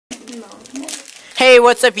Hey,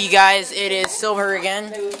 what's up, you guys? It is Silver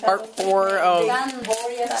again, part 4 of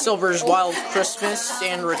Silver's Wild Christmas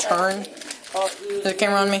and Return. Is the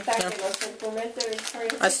camera on me? No.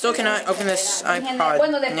 I still cannot open this iPod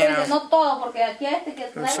Nano.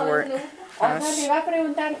 I'm sore. I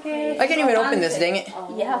can't even open this, dang it. How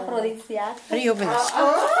do you open this?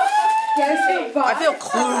 I feel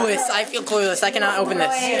clueless. I cannot open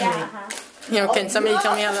this. Can somebody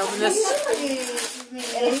tell me how to open this?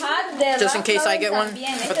 Just in case I get one,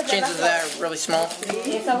 but the chances of that are really small.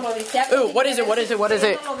 Ooh, what is it?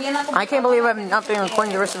 I can't believe I've not been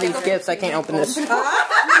recording the rest of these gifts. I can't open this.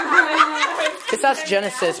 It's that's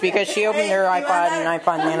Genesis, because she opened her iPod and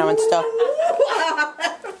iPod Nano and stuff.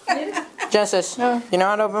 Genesis, you know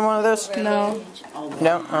how to open one of those? No. You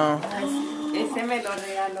don't? Oh.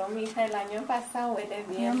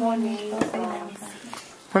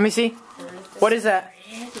 Let me see. What is that?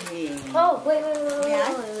 Oh, wait.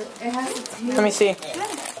 Let me see.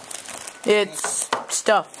 It's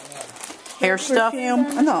stuff. Hair stuff?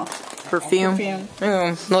 No. Perfume.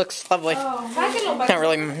 Looks lovely. Not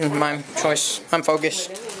really my choice. I'm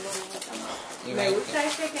focused.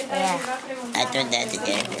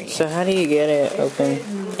 So how do you get it open?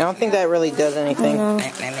 I don't think that really does anything.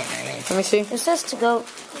 Let me see. It says to go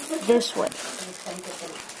this way.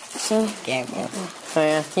 See? Oh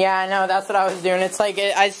yeah. Yeah, I know. That's what I was doing. It's like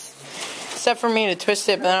except for me to twist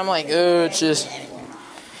it, but then I'm like, oh, it's just.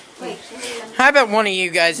 I bet one of you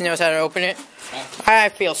guys knows how to open it. I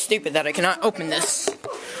feel stupid that I cannot open this.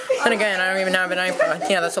 Then again, I don't even have an iPod.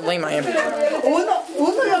 Yeah, that's how lame I am.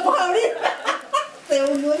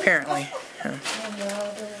 Apparently.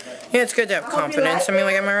 Yeah, it's good to have confidence. I mean,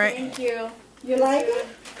 like, am I right? Thank you. You like it?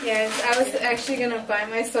 Yes, I was actually going to buy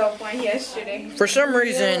myself one yesterday. For some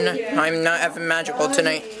reason, I'm not having magical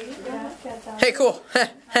tonight. Hey, cool.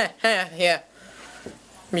 Yeah.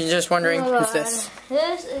 You're just wondering, who's this?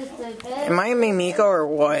 This is the best. Am I a Mimiko or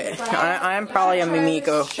what? I'm probably a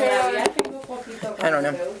Mimiko. I don't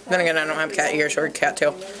know. Then again, I don't have cat ears or cat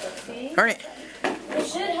tail. Alright. It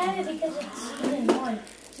should have it because it's season 1.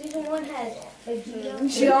 Season 1 has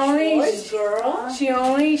She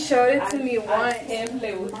only showed it to me once.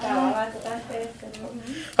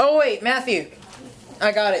 Oh wait, Matthew.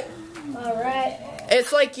 I got it. Alright.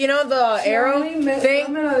 It's like, you know the arrow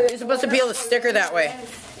thing? You're supposed to peel the sticker that way.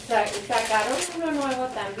 Yeah.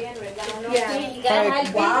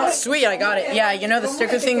 Wow. Sweet, I got it. Yeah, you know the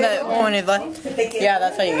sticker thing that pointed left? Yeah,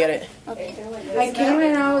 that's how you get it. I came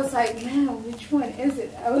and I was like, man, which one is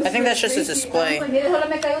it? I think that's just a display.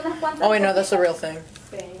 Oh wait, no, that's the real thing.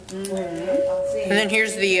 And then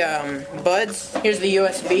here's the buds. Here's the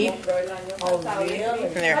USB. And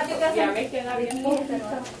there.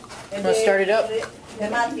 I'm gonna start it up.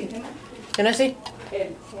 Can I see?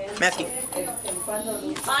 Matthew.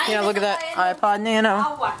 Yeah, look at that iPod Nano.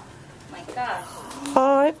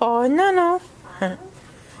 iPod Nano.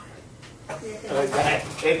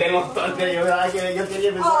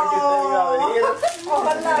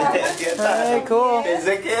 Hey, cool.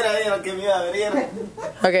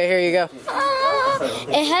 Okay, here you go.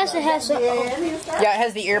 It has Yeah, it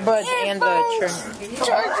has the earbuds and the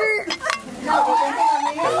charger. I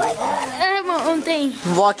have my own thing.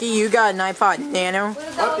 Lucky you got an iPod Nano.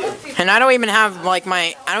 And I don't even have an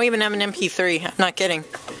MP3. I'm not kidding.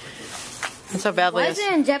 That's how badly Why is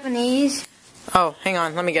it in Japanese? Oh, hang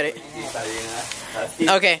on, let me get it.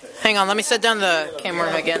 Okay, hang on, let me set down the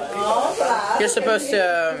camera again. You're supposed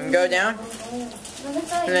to go down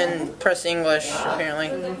and then press English,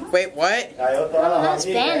 apparently. Wait, what? Not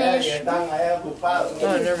Spanish.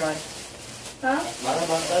 Oh, never mind.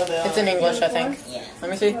 It's in English, I think.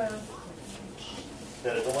 Let me see.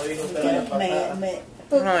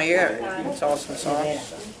 Oh, yeah, it's awesome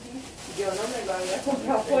sauce.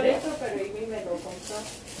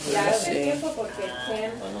 Let's see.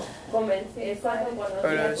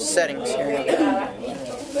 Photos, settings here.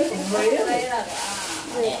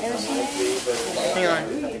 Hang on.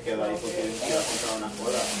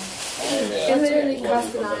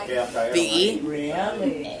 The E?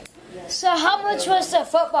 So how much was the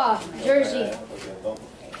football jersey?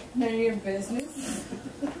 None of your business.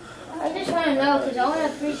 I just want to know because I want to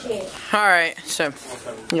appreciate it. Alright, so,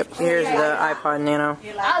 yep, here's the iPod Nano.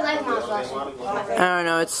 I like my sauce. I don't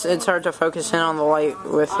know, it's hard to focus in on the light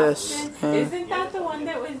with this. Isn't that the one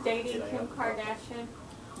that was dating Kim Kardashian?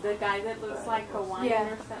 The guy that looks like Hawaiian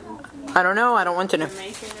or something? I don't know, I don't want to know.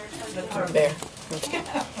 There.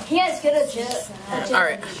 He has good at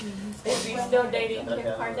Alright. Is he still dating Kim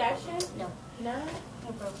Kardashian? No. No?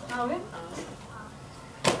 No.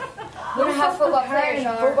 We don't have football players.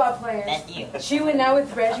 Football players. She went out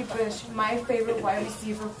with Reggie Bush, my favorite wide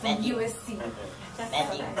receiver from USC.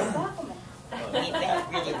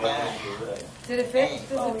 Did it fit?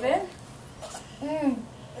 Does it fit?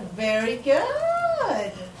 Very good.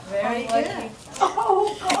 Very good.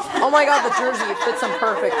 Oh my god, the jersey, it fits him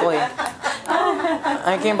perfectly.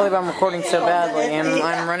 I can't believe I'm recording so badly, and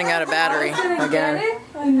I'm running out of battery again.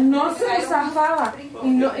 No se lo zafaba.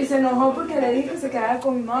 Y se enojó porque le dije que se quedara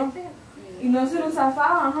con mi mamá. Y no se lo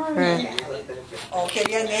zafaba, ajá. O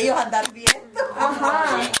querían ellos andar viendo.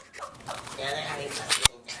 Ajá.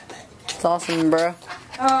 It's awesome, bro.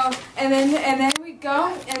 And then we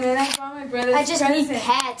go, and then I bought my brother's I just need present.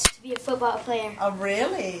 pads to be a football player. Oh,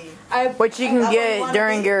 really? Which you can get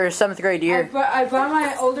during your 7th grade year. I bought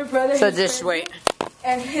my older brother. So his just present,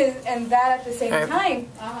 wait. and that at the same time.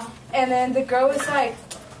 And then the girl was like,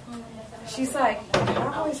 she's like,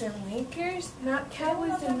 Cowboys and Lakers, not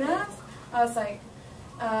Cowboys and Mavs. I was like,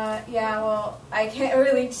 yeah, well, I can't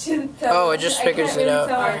really tell. Oh, it just figures it out.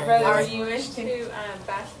 Are you into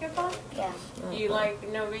basketball? Yeah. You like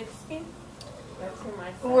Nowitzki? That's who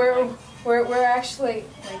my son We're actually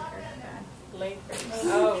Lakers.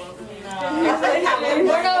 Oh,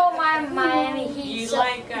 We're no Miami Heat. you so-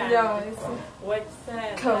 like no, it's what's the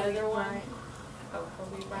Kobe other one? Bryant. Oh,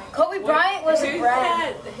 Kobe Bryant. Kobe Bryant was a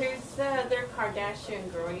brand. Who's their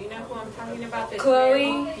Kardashian girl? You know who I'm talking about? This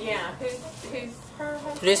Khloe. girl? Yeah. Who's her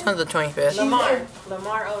husband? Today's on the 25th.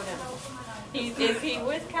 Lamar Odom. Is he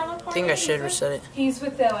with California? I think I should reset it. He's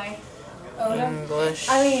with LA. Odom. English.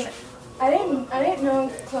 I mean, I didn't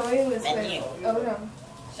know Chloe was with Odom.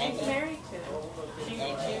 She's married to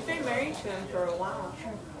him. She's been married to him for a while.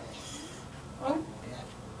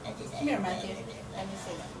 Here, Matthew. Let me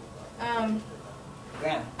see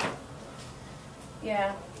that.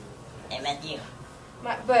 Yeah. Hey, Matthew.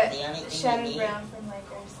 But The only thing Shannon you need- Brown from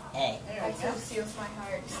Lakers. Hey, That's who seals my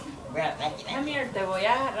heart. bro, Matthew. Come here, te voy a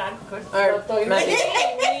agarrar con Alright, todo. Matthew.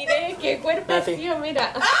 Mire, qué cuerpecillo,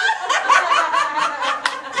 mira.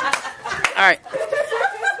 Alright.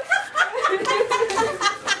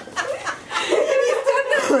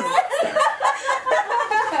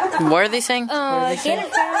 What are they saying? What are they saying?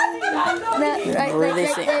 What are they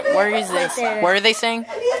saying? What are they saying? What are they saying?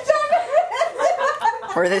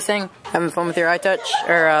 What are they saying? Having fun with your iTouch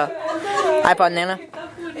or iPod Nano?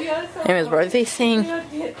 Anyways, what are they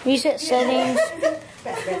saying? Reset settings.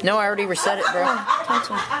 No, I already reset it, bro.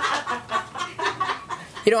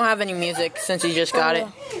 You don't have any music since you just got it.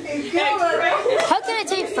 How can I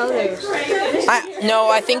take photos? No,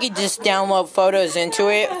 I think you just download photos into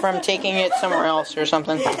it from taking it somewhere else or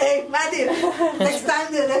something. Hey, Matthew. Next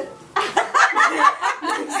time, do it.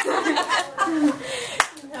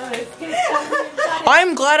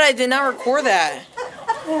 I'm glad I did not record that.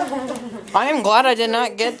 I am glad I did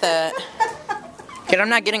not get that. Kid, I'm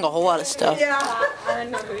not getting a whole lot of stuff. Yeah.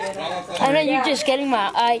 I know you're just getting my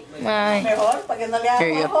Mejor, para que no le haga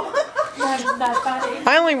Here you go. ojo.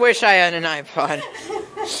 I only wish I had an iPod.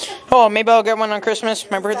 Oh, maybe I'll get one on Christmas,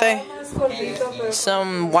 my birthday.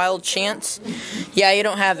 Some wild chance. Yeah, you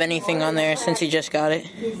don't have anything on there since you just got it.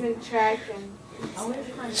 He's in track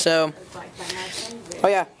and So, oh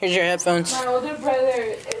yeah, here's your headphones. my older brother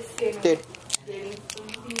is skinny. Dude,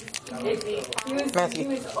 He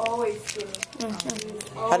was always skinny.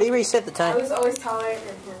 how do you reset the I time? was always taller than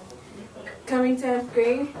him. Coming 10th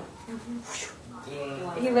grade,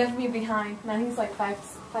 he left me behind. Now he's like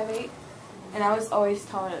 5'8", and I was always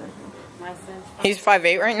taller than him. My son's He's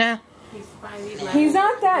 5'8" right now? he's 5'11". He's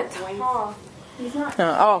not that tall. He's not.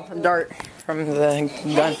 Oh, dart from the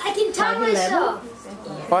gun. I can time myself.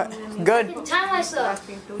 What? I Good. can time myself.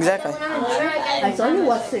 Exactly. When I'm in track, I told you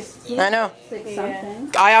what, 6 I know.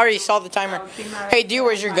 something. I already saw the timer. Hey, dude,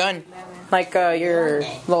 where's your gun? Like your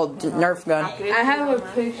little Nerf gun. I have a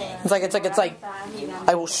picture. It's like,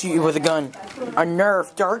 I will shoot you with a gun. A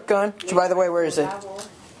Nerf dart gun. Which, by the way, where is it?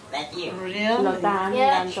 Matthew.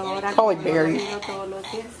 yeah. Probably buried.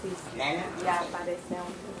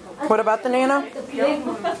 What about the Nano?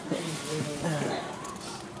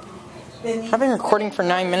 I've been recording for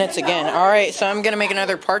 9 minutes again. Alright, so I'm gonna make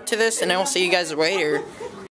another part to this, and I will see you guys later.